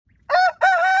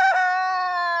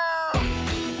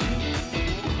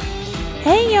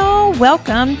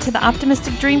welcome to the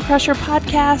Optimistic Dream Crusher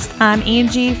podcast. I'm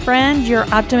Angie Friend, your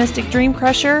Optimistic Dream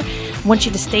Crusher. I want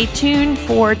you to stay tuned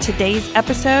for today's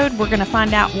episode. We're going to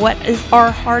find out what is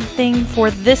our hard thing for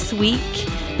this week,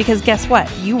 because guess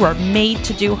what? You were made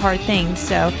to do hard things,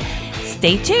 so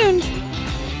stay tuned.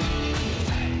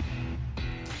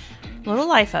 Little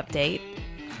life update.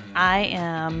 I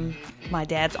am my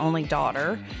dad's only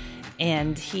daughter,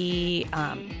 and he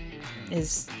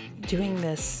is doing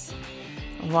this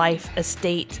life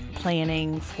estate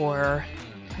planning for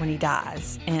when he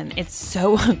dies, and it's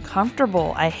so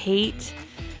uncomfortable. I hate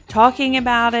talking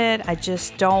about it. I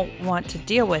just don't want to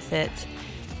deal with it.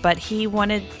 But he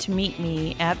wanted to meet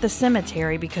me at the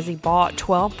cemetery because he bought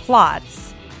 12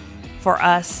 plots for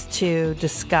us to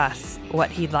discuss what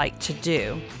he'd like to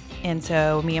do. And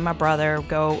so me and my brother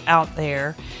go out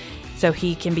there so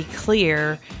he can be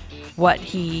clear what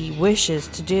he wishes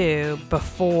to do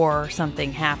before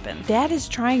something happens. Dad is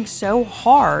trying so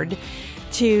hard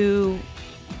to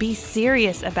be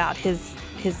serious about his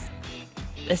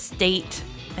estate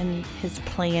and his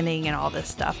planning and all this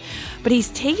stuff, but he's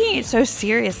taking it so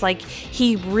serious, like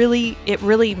it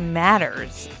really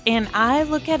matters. And I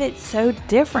look at it so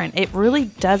different. It really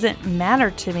doesn't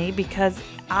matter to me because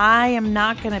I am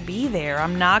not going to be there.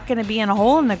 I'm not going to be in a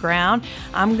hole in the ground.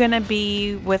 I'm going to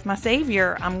be with my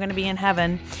Savior. I'm going to be in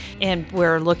heaven. And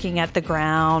we're looking at the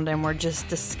ground and we're just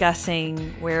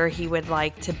discussing where he would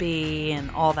like to be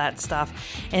and all that stuff.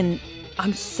 And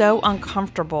I'm so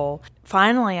uncomfortable.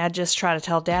 Finally, I just try to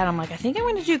tell Dad, I'm like, I think I'm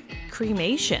going to do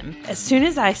cremation. As soon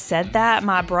as I said that,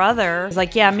 my brother was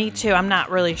like, yeah, me too. I'm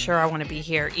not really sure I want to be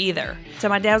here either. So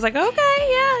my dad was like, okay,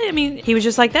 yeah. I mean, he was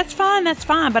just like, that's fine.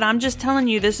 But I'm just telling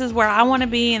you, this is where I want to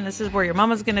be and this is where your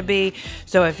mama's going to be.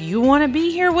 So if you want to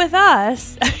be here with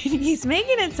us, he's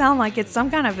making it sound like it's some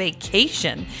kind of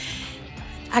vacation.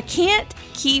 I can't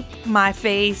keep my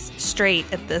face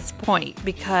straight at this point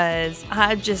because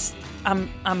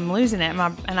I'm losing it.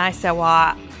 And I said,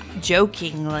 well,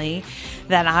 jokingly,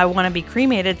 that I want to be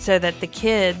cremated so that the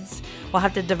kids will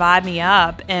have to divide me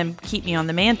up and keep me on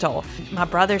the mantle. My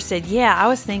brother said, yeah, I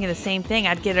was thinking the same thing.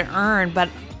 I'd get an urn, but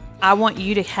I want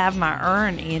you to have my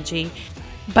urn, Angie.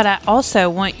 But I also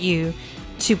want you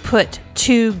to put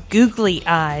 2 googly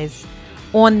eyes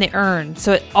on the urn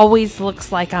so it always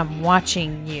looks like I'm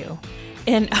watching you.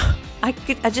 And I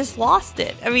just lost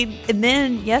it. I mean, and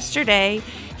then yesterday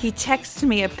he texted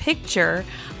me a picture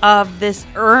of this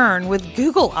urn with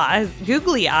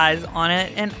googly eyes on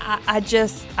it, and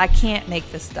I can't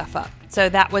make this stuff up. So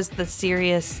that was the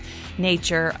serious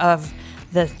nature of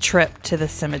the trip to the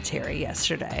cemetery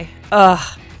yesterday.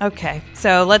 Okay.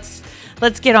 So let's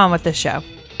get on with the show.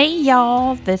 Hey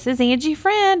y'all, this is Angie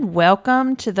Friend.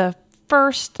 Welcome to the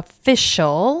first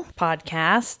official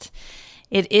podcast.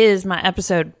 It is my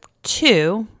episode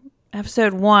 2.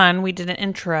 Episode 1, we did an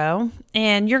intro,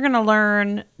 and you're going to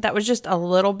learn that was just a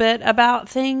little bit about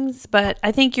things, but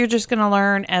I think you're just going to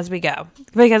learn as we go,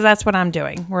 because that's what I'm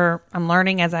doing. I'm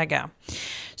learning as I go.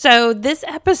 So this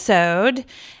episode,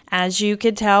 as you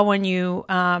could tell when you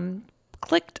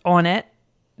clicked on it,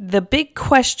 the big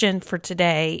question for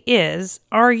today is,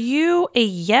 are you a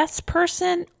yes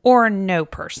person or a no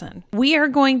person? We are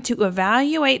going to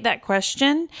evaluate that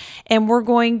question, and we're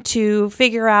going to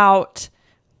figure out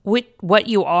what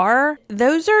you are.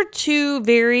 Those are 2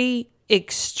 very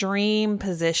extreme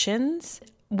positions.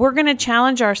 We're going to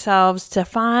challenge ourselves to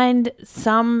find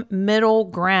some middle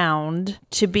ground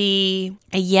to be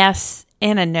a yes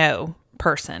and a no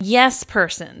person. Yes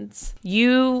persons,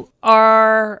 you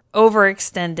are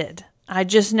overextended. I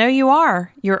just know you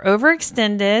are. You're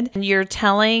overextended. You're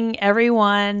telling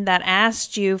everyone that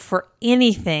asked you for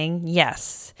anything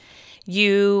yes.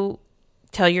 You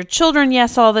tell your children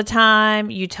yes all the time.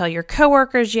 You tell your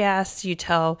coworkers yes. You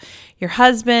tell your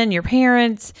husband, your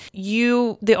parents.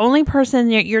 The only person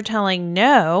that you're telling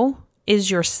no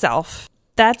is yourself.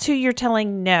 That's who you're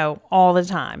telling no all the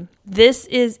time. This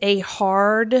is a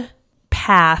hard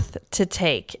path to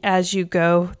take as you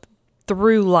go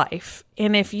through life.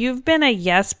 And if you've been a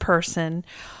yes person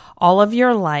all of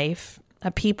your life,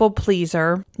 a people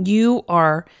pleaser, you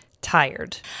are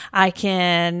tired. I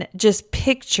can just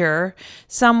picture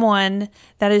someone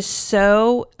that is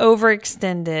so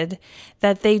overextended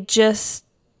that they just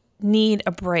need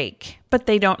a break, but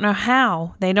they don't know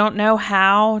how. They don't know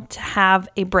how to have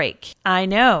a break. I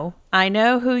know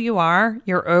who you are.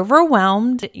 You're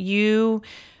overwhelmed. You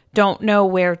don't know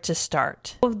where to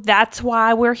start. That's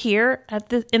why we're here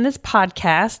in this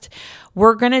podcast.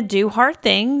 We're going to do hard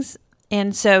things.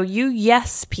 And so you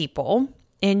yes people,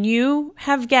 and you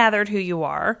have gathered who you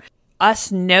are.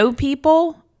 Us no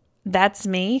people, that's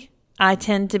me. I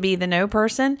tend to be the no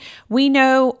person. We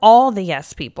know all the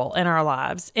yes people in our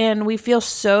lives, and we feel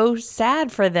so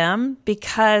sad for them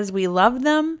because we love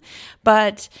them,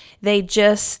 but they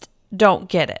just don't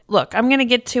get it. Look, I'm going to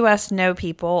get to us no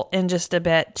people in just a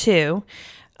bit too.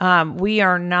 We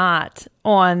are not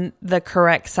on the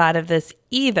correct side of this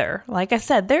either. Like I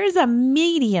said, there's a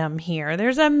medium here.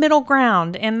 There's a middle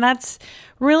ground, and that's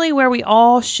really where we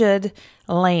all should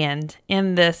land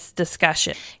in this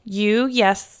discussion. You,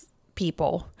 yes,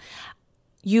 people,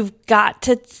 you've got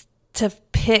to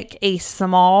pick a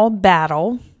small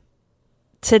battle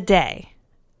today.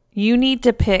 You need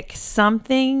to pick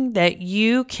something that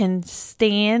you can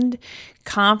stand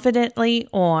confidently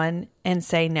on and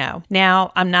say no.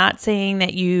 Now, I'm not saying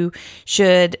that you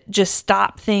should just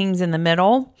stop things in the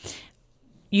middle.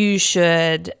 You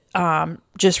should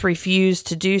just refuse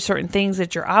to do certain things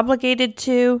that you're obligated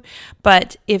to.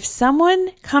 But if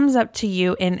someone comes up to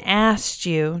you and asks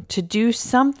you to do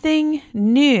something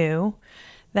new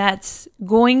that's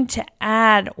going to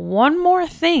add one more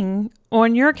thing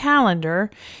on your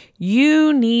calendar,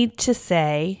 you need to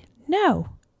say no.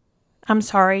 I'm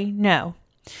sorry, no.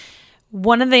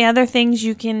 One of the other things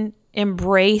you can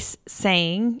embrace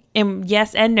saying, and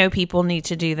yes and no people need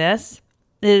to do this,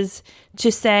 is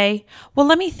to say, well,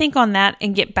 let me think on that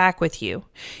and get back with you.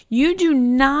 You do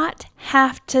not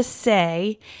have to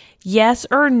say yes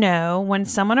or no when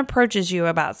someone approaches you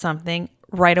about something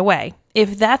right away.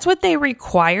 If that's what they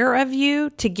require of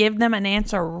you, to give them an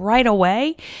answer right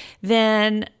away,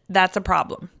 then that's a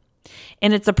problem.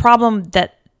 And it's a problem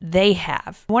that they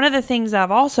have. One of the things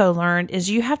I've also learned is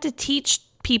you have to teach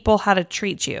people how to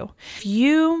treat you. If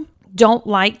you don't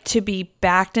like to be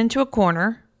backed into a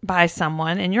corner by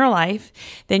someone in your life,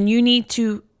 then you need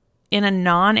to, in a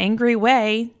non-angry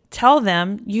way, tell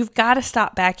them, you've got to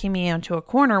stop backing me into a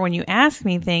corner when you ask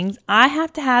me things. I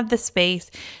have to have the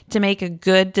space to make a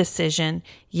good decision,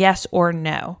 yes or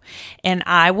no. And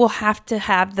I will have to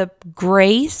have the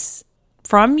grace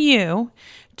from you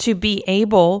to be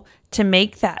able to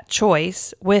make that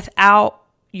choice without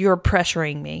your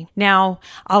pressuring me. Now,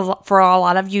 for a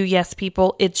lot of you yes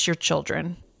people, it's your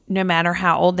children. No matter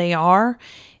how old they are,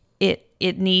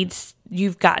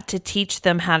 you've got to teach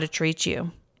them how to treat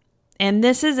you. And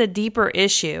this is a deeper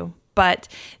issue, but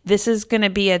this is going to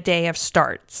be a day of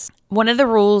starts. One of the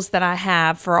rules that I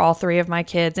have for all three of my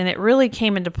kids, and it really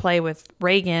came into play with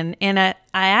Reagan, and I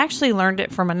actually learned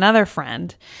it from another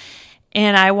friend.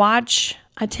 And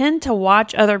I tend to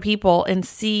watch other people and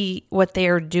see what they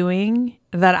are doing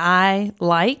that I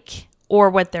like or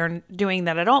what they're doing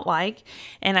that I don't like.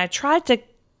 And I try to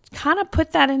kind of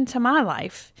put that into my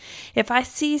life. If I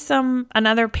see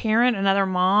another parent, another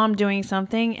mom doing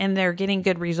something and they're getting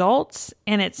good results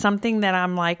and it's something that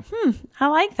I'm like, I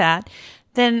like that,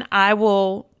 then I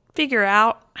will figure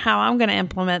out how I'm going to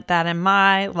implement that in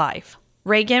my life.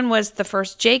 Reagan was the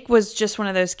first. Jake was just one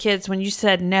of those kids when you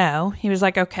said no, he was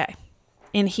like, okay.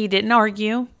 And he didn't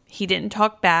argue. He didn't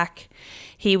talk back.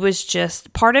 He was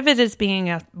just, part of it is being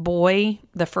a boy,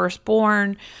 the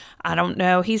firstborn. I don't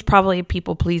know. He's probably a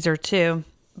people pleaser too.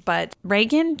 But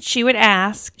Reagan, she would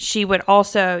ask. She would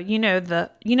also,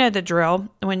 the drill.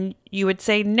 When you would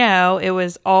say no, it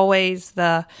was always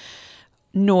the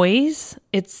noise.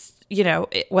 It's,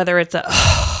 whether it's a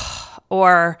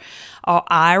or an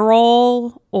eye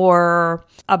roll or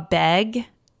a beg.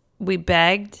 We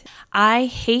begged. I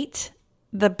hate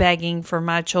the begging for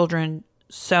my children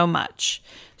so much.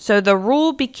 So the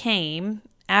rule became,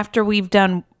 after we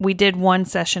did one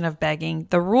session of begging,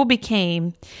 the rule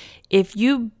became, if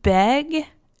you beg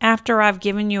after I've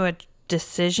given you a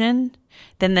decision,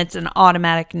 then that's an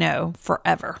automatic no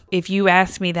forever. If you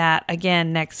ask me that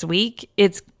again next week,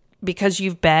 it's because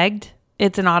you've begged,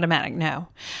 it's an automatic no.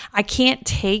 I can't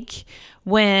take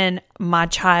when my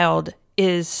child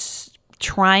is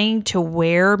trying to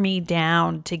wear me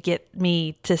down to get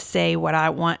me to say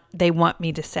what they want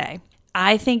me to say.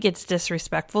 I think it's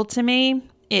disrespectful to me.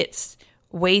 It's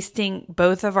wasting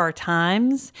both of our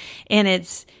times, and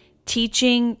it's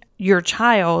teaching your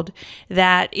child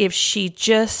that if she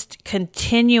just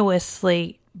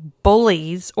continuously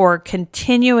bullies or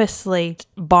continuously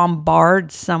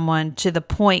bombards someone to the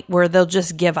point where they'll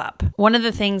just give up. One of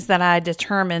the things that I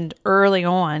determined early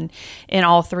on in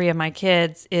all three of my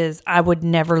kids is I would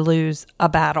never lose a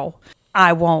battle.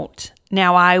 I won't.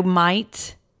 Now, I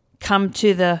might come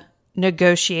to the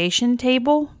negotiation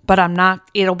table, but I'm not.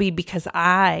 It'll be because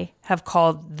I have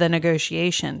called the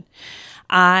negotiation.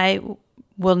 I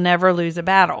will never lose a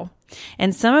battle.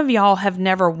 And some of y'all have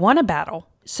never won a battle.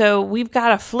 So we've got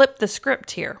to flip the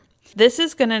script here. This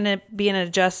is going to be an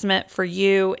adjustment for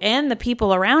you and the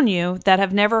people around you that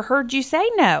have never heard you say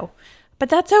no. But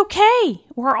that's okay.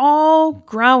 We're all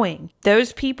growing.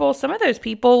 Some of those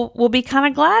people will be kind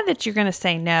of glad that you're going to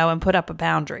say no and put up a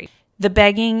boundary. The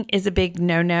begging is a big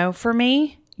no-no for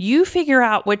me. You figure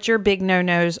out what your big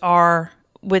no-nos are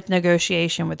with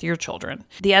negotiation with your children.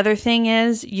 The other thing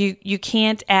is you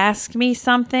can't ask me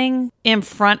something in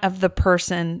front of the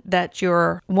person that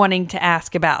you're wanting to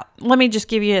ask about. Let me just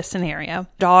give you a scenario.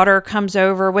 Daughter comes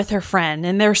over with her friend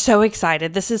and they're so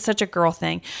excited. This is such a girl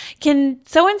thing. Can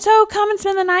so-and-so come and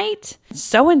spend the night?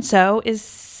 So-and-so is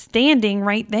standing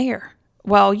right there.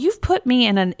 Well, you've put me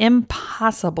in an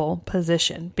impossible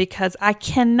position because I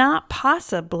cannot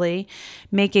possibly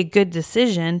make a good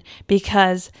decision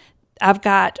because I've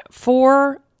got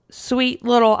 4 sweet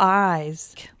little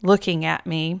eyes looking at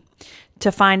me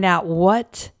to find out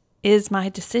what is my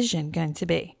decision going to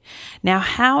be. Now,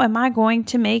 how am I going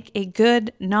to make a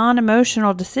good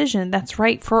non-emotional decision that's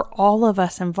right for all of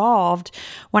us involved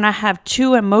when I have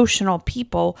 2 emotional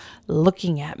people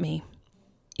looking at me?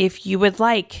 If you would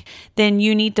like, then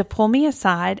you need to pull me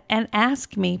aside and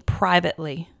ask me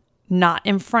privately, not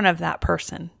in front of that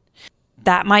person.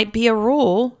 That might be a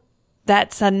rule.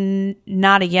 That's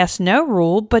not a yes-no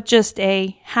rule, but just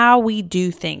a how we do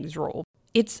things rule.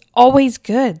 It's always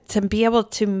good to be able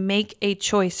to make a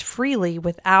choice freely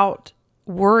without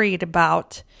worried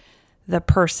about the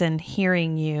person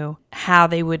hearing you, how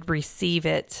they would receive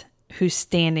it, who's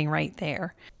standing right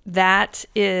there. That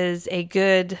is a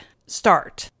good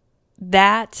start.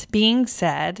 That being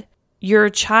said, your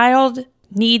child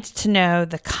needs to know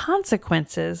the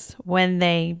consequences when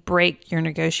they break your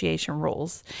negotiation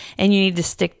rules, and you need to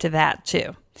stick to that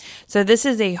too. So this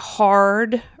is a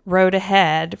hard road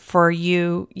ahead for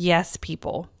you yes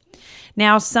people.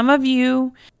 Now, some of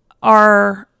you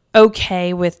are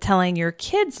okay with telling your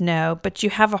kids no, but you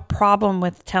have a problem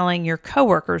with telling your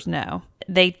coworkers no.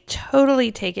 They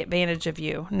totally take advantage of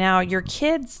you. Now, your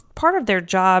kids, part of their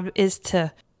job is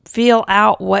to feel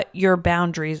out what your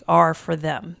boundaries are for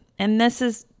them. And this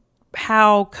is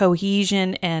how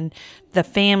cohesion and the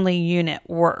family unit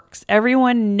works.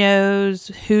 Everyone knows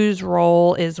whose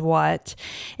role is what,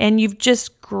 and you've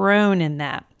just grown in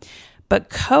that. But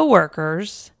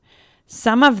coworkers,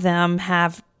 some of them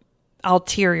have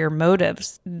ulterior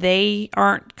motives. They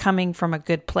aren't coming from a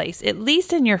good place. At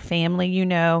least in your family, you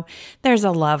know, there's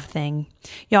a love thing.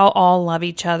 Y'all all love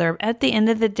each other at the end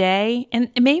of the day.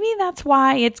 And maybe that's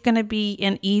why it's going to be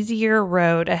an easier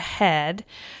road ahead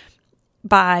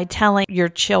by telling your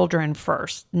children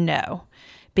first no.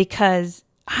 Because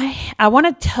I want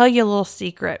to tell you a little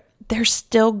secret. They're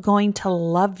still going to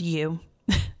love you.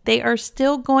 They are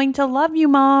still going to love you,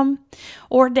 Mom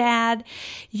or Dad.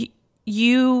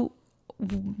 You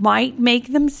might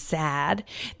make them sad.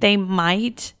 They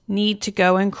might need to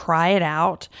go and cry it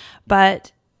out,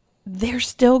 but they're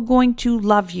still going to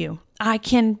love you. I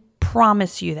can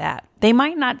promise you that. They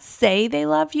might not say they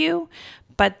love you,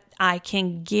 but I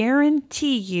can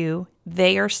guarantee you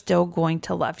they are still going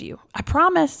to love you. I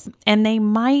promise. And they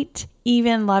might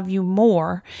even love you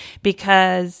more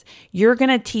because you're going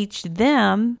to teach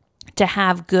them to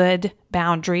have good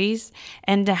boundaries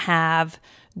and to have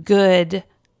good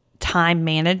time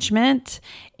management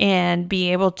and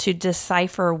be able to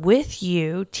decipher with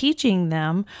you, teaching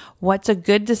them what's a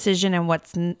good decision and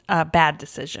what's a bad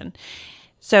decision.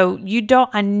 So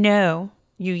I know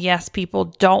you yes people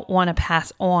don't want to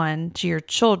pass on to your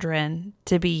children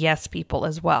to be yes people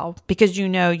as well, because you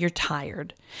know you're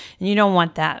tired and you don't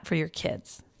want that for your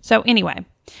kids. So anyway,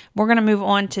 we're going to move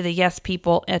on to the yes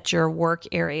people at your work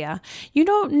area. You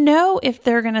don't know if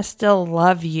they're going to still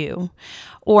love you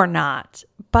or not,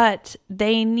 but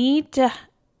they need to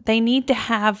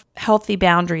have healthy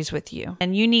boundaries with you,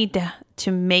 and you need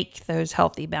to make those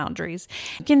healthy boundaries.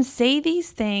 You can say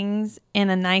these things in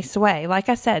a nice way. Like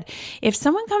I said, if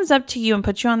someone comes up to you and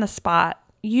puts you on the spot,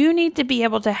 you need to be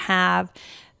able to have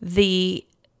the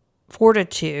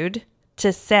fortitude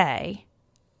to say,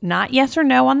 not yes or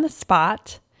no on the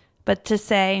spot, but to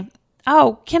say,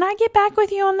 oh, can I get back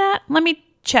with you on that? Let me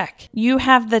check. You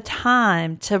have the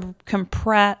time to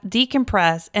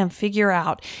decompress and figure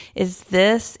out, is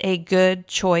this a good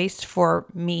choice for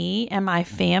me and my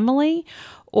family,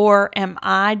 or am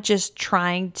I just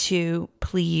trying to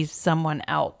please someone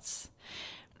else?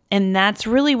 And that's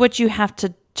really what you have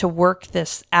to work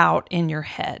this out in your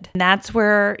head. And that's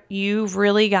where you've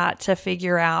really got to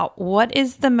figure out what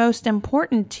is the most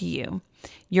important to you.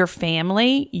 your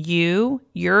family,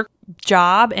 your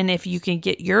job, and if you can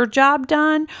get your job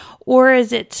done, or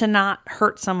is it to not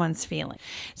hurt someone's feelings?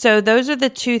 So those are the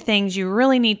two things you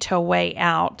really need to weigh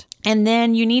out. And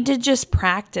then you need to just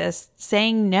practice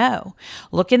saying no.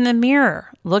 Look in the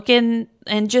mirror,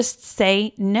 and just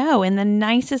say no in the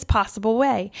nicest possible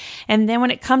way. And then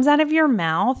when it comes out of your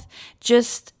mouth,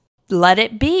 just let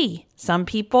it be. Some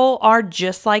people are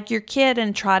just like your kid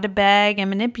and try to beg and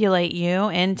manipulate you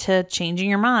into changing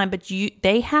your mind, but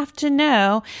they have to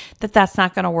know that that's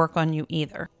not going to work on you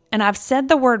either. And I've said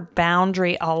the word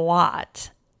boundary a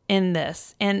lot in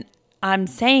this, and I'm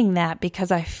saying that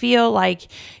because I feel like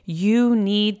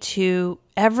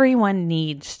everyone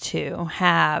needs to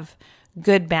have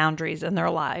good boundaries in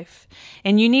their life.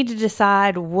 And you need to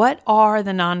decide, what are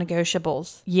the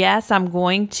non-negotiables? Yes, I'm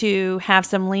going to have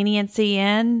some leniency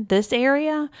in this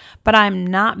area, but I'm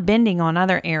not bending on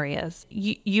other areas.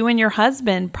 You and your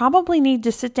husband probably need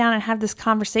to sit down and have this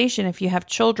conversation if you have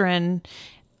children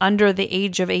under the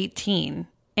age of 18.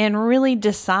 And really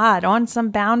decide on some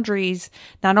boundaries,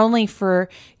 not only for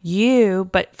you,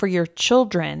 but for your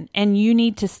children. And you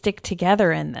need to stick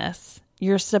together in this.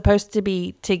 You're supposed to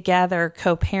be together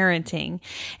co-parenting.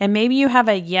 And maybe you have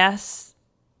a yes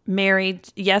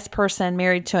person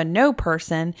married to a no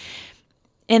person.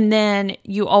 And then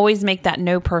you always make that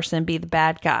no person be the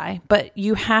bad guy. But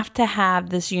you have to have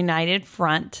this united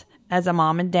front as a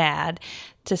mom and dad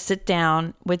to sit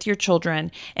down with your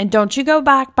children. And don't you go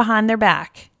back behind their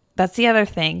back. That's the other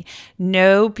thing.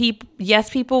 Yes,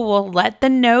 people will let the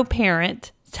no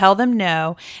parent tell them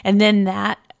no. And then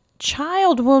that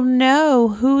child will know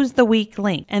who's the weak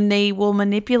link, and they will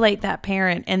manipulate that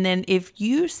parent. And then if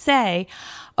you say,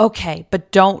 okay,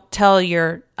 but don't tell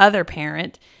your other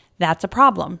parent, that's a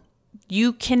problem.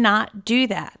 You cannot do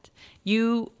that.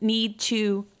 You need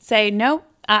to say, no,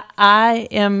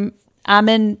 I'm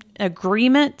in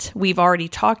agreement. We've already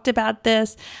talked about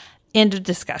this. End of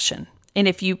discussion.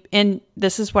 And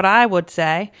this is what I would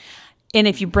say. And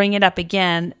if you bring it up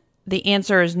again, the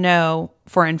answer is no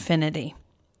for infinity,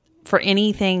 for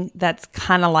anything that's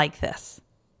kind of like this.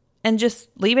 And just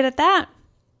leave it at that.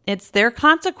 It's their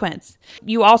consequence.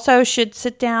 You also should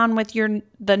sit down with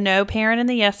the no parent and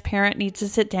the yes parent needs to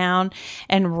sit down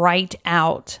and write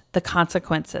out the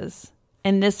consequences.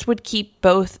 And this would keep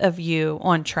both of you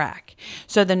on track.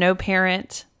 So the no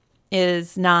parent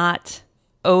is not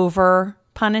over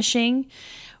punishing,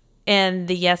 and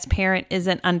the yes parent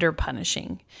isn't under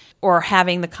punishing or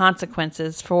having the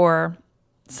consequences for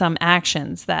some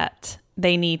actions that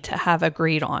they need to have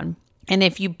agreed on. And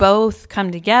if you both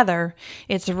come together,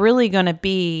 it's really going to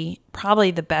be probably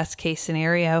the best case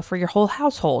scenario for your whole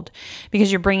household,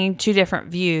 because you're bringing two different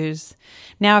views.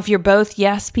 Now, if you're both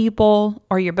yes people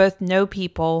or you're both no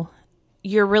people,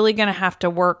 you're really going to have to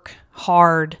work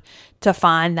hard to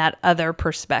find that other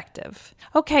perspective.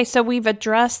 Okay, so we've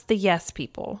addressed the yes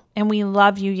people, and we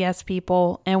love you, yes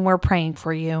people, and we're praying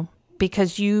for you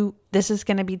because this is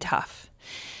going to be tough.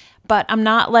 But I'm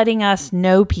not letting us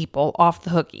no people off the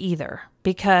hook either,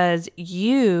 because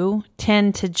you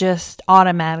tend to just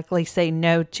automatically say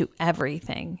no to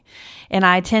everything. And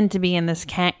I tend to be in this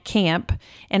camp,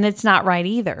 and it's not right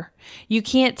either. You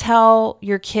can't tell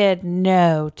your kid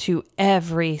no to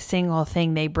every single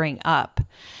thing they bring up.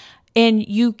 And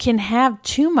you can have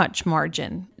too much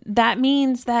margin. That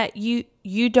means that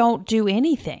you don't do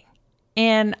anything.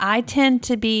 And I tend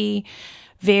to be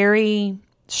very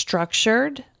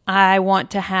structured. I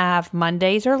want to have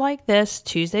Mondays are like this,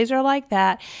 Tuesdays are like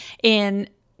that. And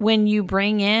when you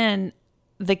bring in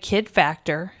the kid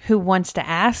factor who wants to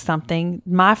ask something,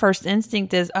 my first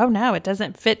instinct is, oh no, it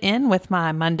doesn't fit in with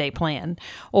my Monday plan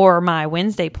or my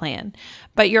Wednesday plan.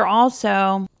 But you're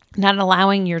also not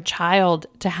allowing your child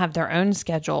to have their own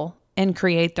schedule and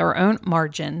create their own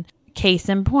margin. Case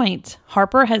in point,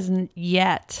 Harper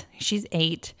she's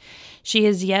 8. She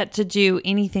has yet to do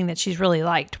anything that she's really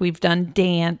liked. We've done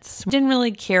dance. Didn't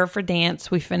really care for dance.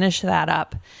 We finished that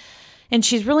up. And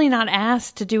she's really not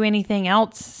asked to do anything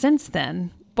else since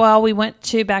then. Well, we went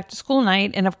to back to school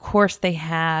night, and of course they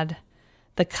had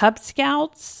the Cub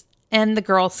Scouts and the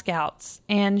Girl Scouts.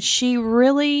 And she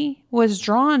really was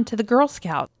drawn to the Girl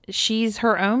Scouts. She's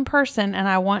her own person, and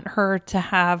I want her to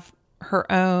have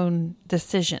her own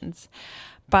decisions.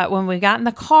 But when we got in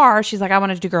the car, she's like, I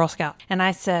want to do Girl Scout. And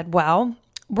I said, well,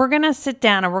 we're going to sit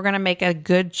down and we're going to make a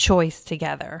good choice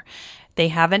together. They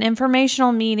have an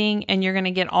informational meeting, and you're going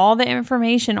to get all the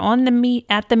information on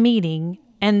at the meeting.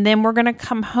 And then we're going to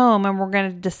come home and we're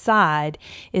going to decide,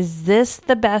 is this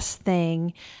the best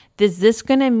thing? Is this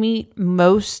going to meet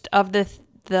most of the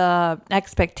the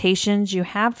expectations you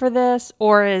have for this,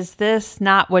 or is this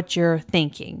not what you're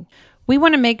thinking? We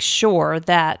want to make sure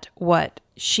that what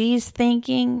she's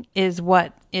thinking is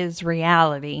what is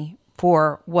reality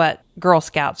for what Girl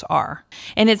Scouts are.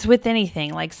 And it's with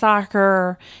anything like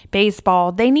soccer,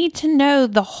 baseball. They need to know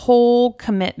the whole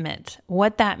commitment,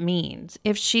 what that means.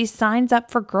 If she signs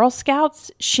up for Girl Scouts,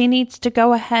 she needs to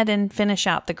go ahead and finish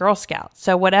out the Girl Scouts.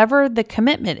 So whatever the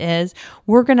commitment is,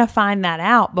 we're going to find that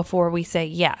out before we say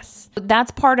yes. That's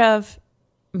part of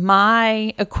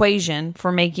my equation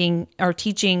for making or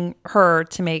teaching her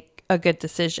to make a good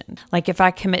decision. Like if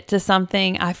I commit to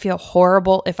something, I feel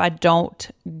horrible if I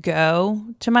don't go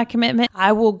to my commitment.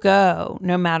 I will go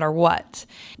no matter what.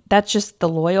 That's just the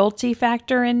loyalty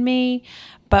factor in me.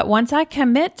 But once I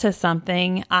commit to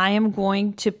something, I am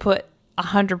going to put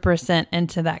 100%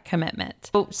 into that commitment.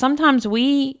 So sometimes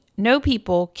we know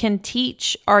people can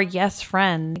teach our yes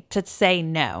friend to say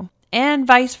no. And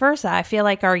vice versa. I feel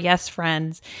like our yes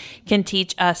friends can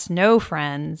teach us no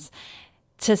friends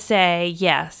to say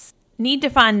yes. Need to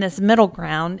find this middle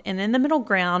ground, and in the middle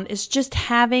ground is just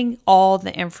having all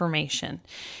the information.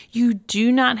 You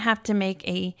do not have to make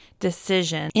a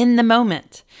decision in the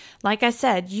moment. Like I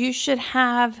said, you should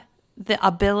have the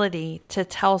ability to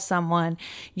tell someone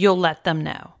you'll let them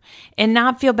know and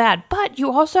not feel bad, but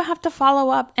you also have to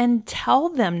follow up and tell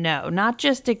them no, not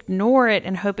just ignore it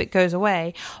and hope it goes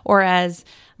away. Or as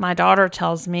my daughter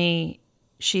tells me,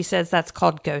 she says that's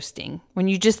called ghosting. When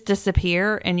you just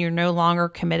disappear and you're no longer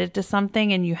committed to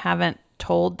something and you haven't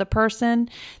told the person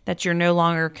that you're no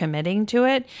longer committing to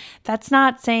it, that's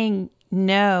not saying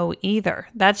no either.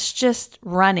 That's just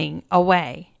running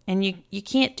away. And you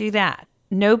can't do that.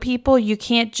 No people, you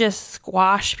can't just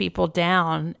squash people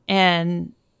down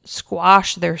and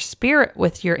squash their spirit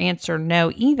with your answer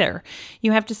no either.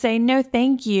 You have to say no,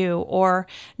 thank you, or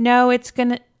no, it's going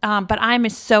to, but I'm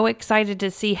so excited to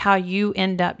see how you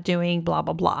end up doing blah,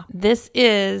 blah, blah. This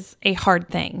is a hard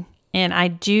thing. And I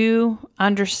do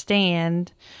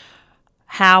understand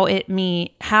how it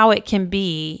can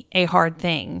be a hard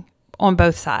thing on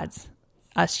both sides.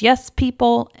 Us yes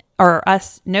people, or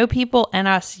us no people, and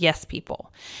us yes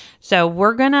people. So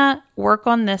we're going to work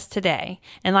on this today.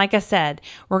 And like I said,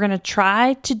 we're going to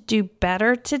try to do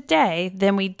better today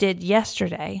than we did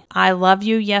yesterday. I love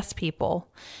you, yes people,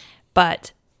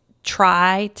 but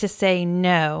try to say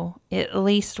no at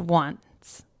least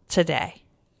once today.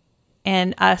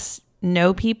 And us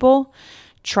no people,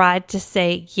 try to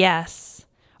say yes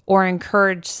or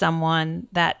encourage someone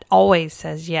that always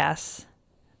says yes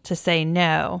to say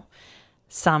no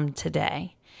some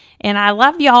today. And I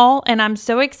love y'all, and I'm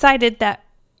so excited that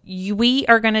we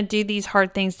are going to do these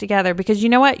hard things together, because you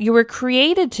know what? You were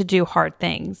created to do hard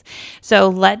things. So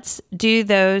let's do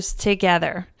those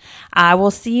together. I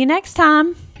will see you next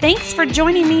time. Thanks for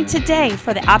joining me today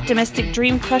for the Optimistic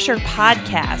Dream Crusher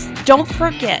podcast. Don't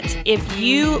forget, if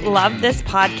you love this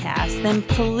podcast, then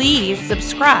please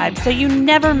subscribe so you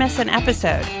never miss an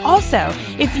episode. Also,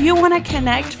 if you want to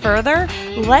connect further,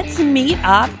 let's meet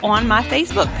up on my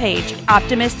Facebook page,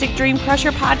 Optimistic Dream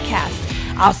Crusher Podcast.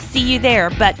 I'll see you there,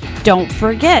 but don't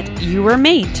forget, you were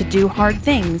made to do hard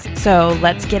things. So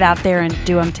let's get out there and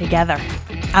do them together.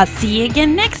 I'll see you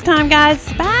again next time,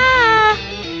 guys. Bye.